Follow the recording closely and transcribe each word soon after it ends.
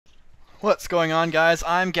What's going on, guys?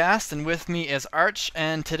 I'm Gast, and with me is Arch,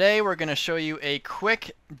 and today we're going to show you a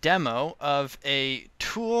quick demo of a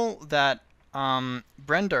tool that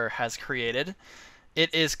Brendor has created.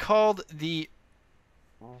 It is called the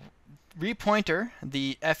Repointer,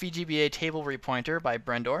 the FEGBA table repointer by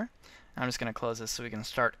Brendor. I'm just going to close this so we can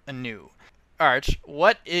start anew. Arch,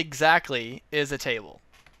 what exactly is a table?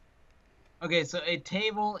 Okay, so a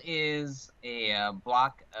table is a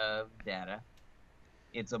block of data.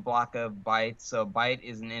 It's a block of bytes. So byte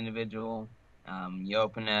is an individual. You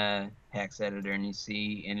open a text editor and you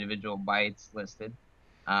see individual bytes listed.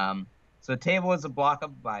 So a table is a block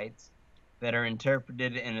of bytes that are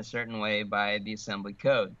interpreted in a certain way by the assembly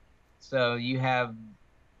code. So you have,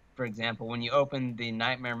 for example, when you open the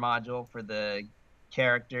Nightmare module for the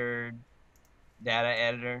character data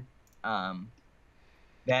editor,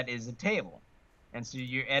 that is a table. And so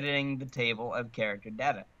you're editing the table of character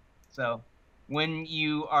data. So when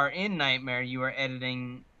you are in Nightmare, you are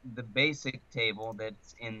editing the basic table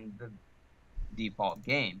that's in the default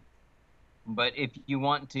game. But if you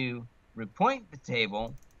want to repoint the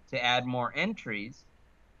table to add more entries,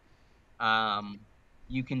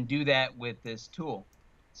 you can do that with this tool.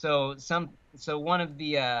 So one of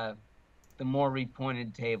the more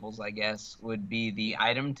repointed tables, I guess, would be the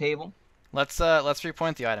item table. Let's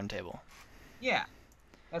repoint the item table. Yeah,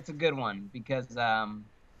 that's a good one because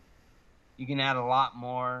you can add a lot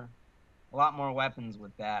more weapons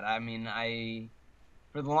with that. I mean,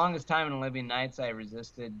 for the longest time in Olympian Nights, I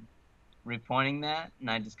resisted repointing that, and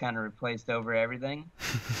I just kind of replaced over everything.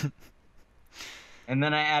 And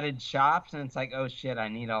then I added shops, and it's like, oh shit, I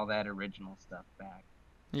need all that original stuff back.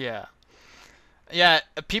 Yeah. Yeah,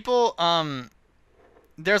 people,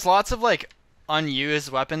 there's lots of like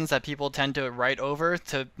unused weapons that people tend to write over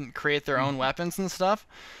to create their own weapons and stuff.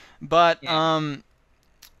 But Yeah.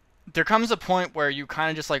 there comes a point where you kind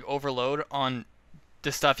of just like overload on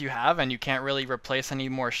the stuff you have and you can't really replace any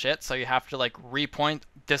more shit, so you have to like repoint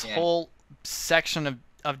this Yeah. whole section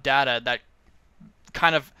of data that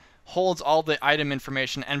kind of holds all the item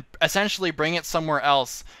information and essentially bring it somewhere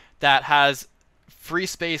else that has free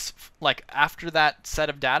space like after that set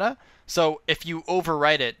of data. So if you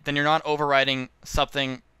overwrite it, then you're not overwriting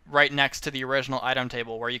something right next to the original item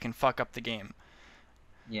table where you can fuck up the game.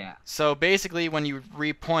 Yeah. So basically when you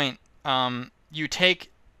repoint, you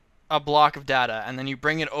take a block of data and then you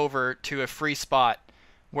bring it over to a free spot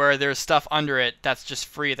where there's stuff under it that's just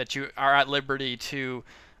free that you are at liberty to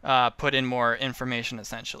put in more information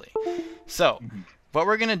essentially. So what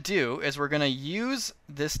we're going to do is we're going to use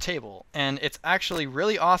this table, and it's actually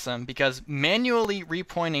really awesome because manually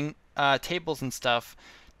repointing tables and stuff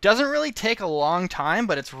doesn't really take a long time,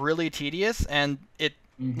 but it's really tedious, and it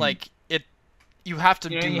like it you have to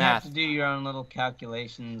do you math. have to do your own little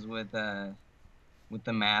calculations with the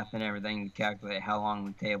math and everything to calculate how long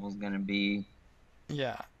the table's going to be.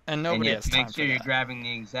 Yeah, and nobody you has have to time make for sure you're that. grabbing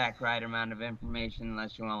the exact right amount of information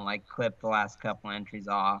unless you want to like clip the last couple entries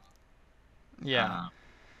off. Yeah.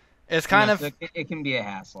 It's kind of so it can be a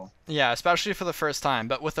hassle. Yeah, especially for the first time.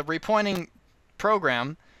 But with the repointing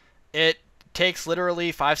program, it takes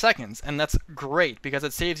literally 5 seconds, and that's great because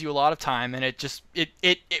it saves you a lot of time. And it just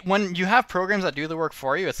it when you have programs that do the work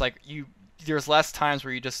for you, it's like there's less times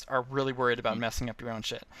where you just are really worried about messing up your own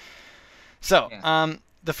shit. So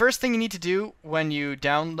the first thing you need to do when you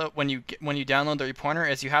download the repointer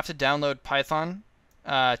is you have to download Python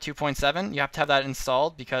 2.7. You have to have that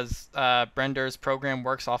installed because Brendor's program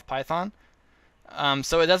works off Python.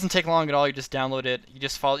 So it doesn't take long at all. You just download it. You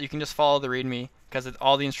can just follow the README because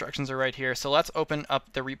all the instructions are right here. So let's open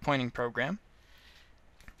up the repointing program.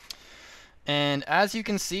 And as you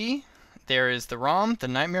can see, there is the ROM, the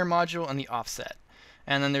Nightmare module, and the offset.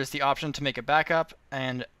 And then there's the option to make a backup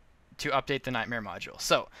and to update the Nightmare module.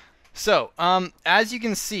 So as you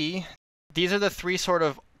can see, these are the three sort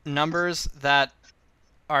of numbers that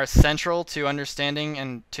are central to understanding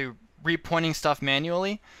and to repointing stuff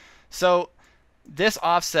manually. So this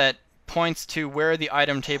offset points to where the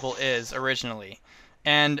item table is originally.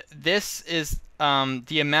 And this is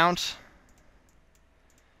the amount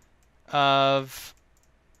of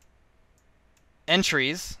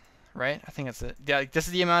entries, right? I think that's it. Yeah, this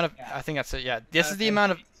is the amount of, I think that's it, yeah. This is the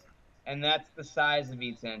amount of... And that's the size of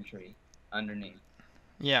each entry underneath.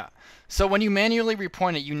 Yeah. So when you manually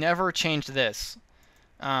repoint it, you never change this.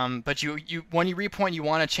 But when you repoint, you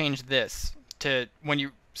want to change this to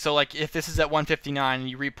so like if this is at 159 and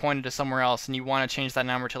you repoint it to somewhere else and you want to change that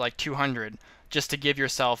number to like 200 just to give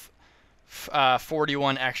yourself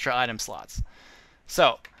 41 extra item slots.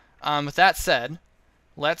 So with that said,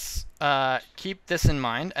 let's keep this in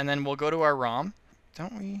mind, and then we'll go to our ROM.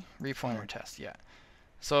 Don't we? Repointer test, yeah.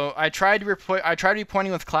 So I tried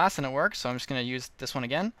repointing with class and it worked, so I'm just going to use this one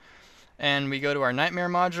again. And we go to our nightmare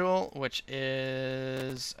module, which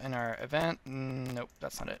is in our event. Nope,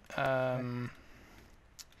 that's not it.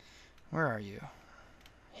 Where are you?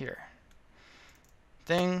 Here.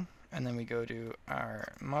 Thing, and then we go to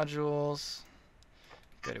our modules,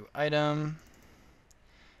 go to item,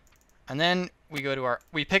 and then we go to our,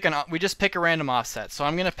 we just pick a random offset. So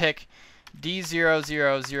I'm going to pick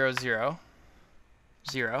D0000, 0.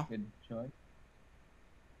 Good choice.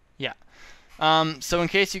 Yeah. So in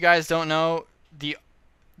case you guys don't know,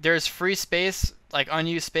 there's free space, like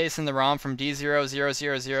unused space in the ROM from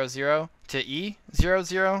D00000 to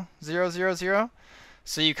E00000.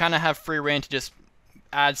 So you kind of have free reign to just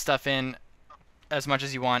add stuff in as much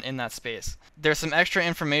as you want in that space. There's some extra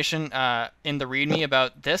information in the README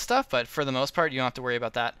about this stuff, but for the most part, you don't have to worry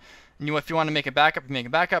about that. And if you want to make a backup, you make a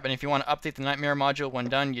backup, and if you want to update the nightmare module when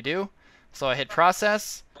done, you do. So I hit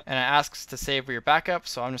process, and it asks to save your backup,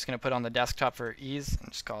 so I'm just going to put it on the desktop for ease and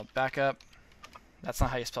just call it backup. That's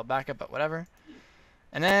not how you spell backup, but whatever.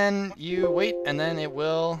 And then you wait, and then it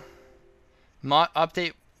will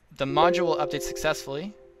update. The module will update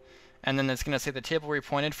successfully, and then it's going to say the table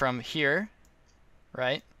repointed from here,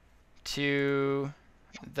 right, to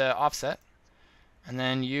the offset, and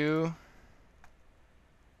then you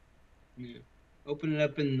open it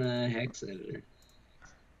up in the hex editor.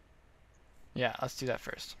 Yeah, let's do that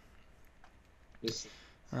first. Just,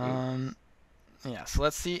 Yeah, so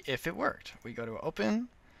let's see if it worked. We go to open,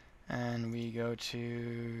 and we go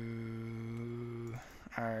to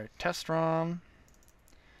our test ROM,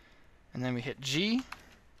 and then we hit G,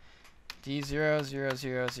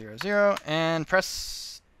 D00000, and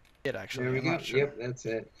press it. Actually, there we I'm go. not sure. Yep, that's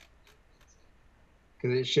it.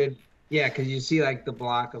 Because it should, yeah, because you see like the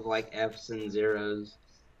block of like F's and zeros,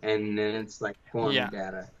 and then it's like form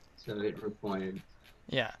data. So it repointed.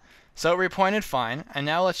 Yeah. So it repointed fine. And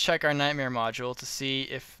now let's check our nightmare module to see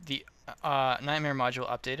if the nightmare module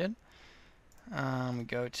updated. We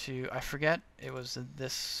go to, I forget, it was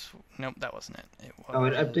this, nope, that wasn't it. It was, oh,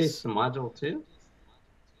 it updates the module too?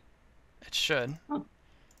 It should. Huh.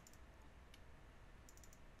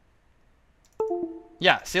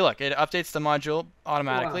 Yeah, see, look, it updates the module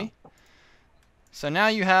automatically. Wow. So now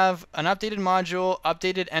you have an updated module,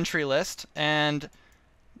 updated entry list, and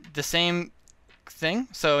the same thing.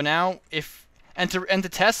 So now to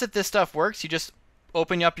test if this stuff works, you just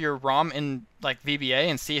open up your ROM in like VBA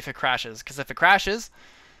and see if it crashes. Because if it crashes,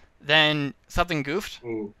 then something goofed.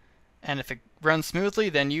 Ooh. And if it runs smoothly,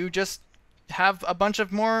 then you just have a bunch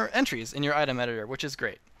of more entries in your item editor, which is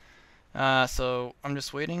great. So I'm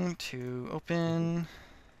just waiting to open.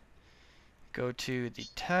 Go to the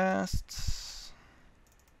tests.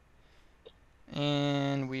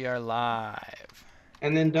 And we are live.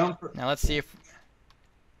 And then now let's see if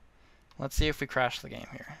we crash the game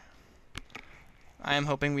here. I am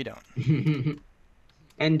hoping we don't.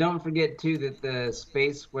 And don't forget too that the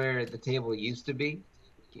space where the table used to be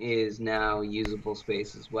is now usable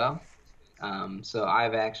space as well. So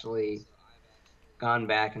I've actually gone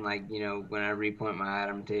back and, like, you know, when I repoint my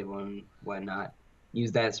item table and whatnot,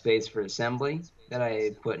 use that space for assembly that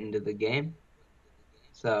I put into the game.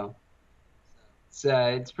 So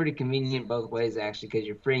it's pretty convenient both ways, actually, because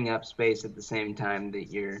you're freeing up space at the same time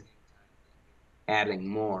that you're adding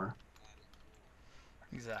more.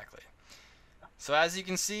 Exactly. So as you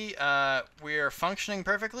can see, we are functioning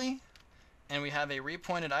perfectly, and we have a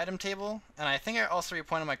repointed item table, and I think I also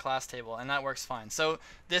repointed my class table, and that works fine. So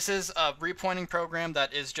this is a repointing program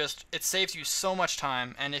that is just, it saves you so much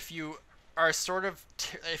time, and if you are sort of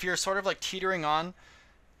like teetering on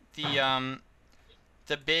the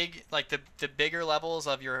bigger levels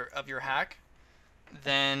of your hack,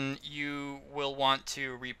 then you will want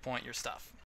to repoint your stuff.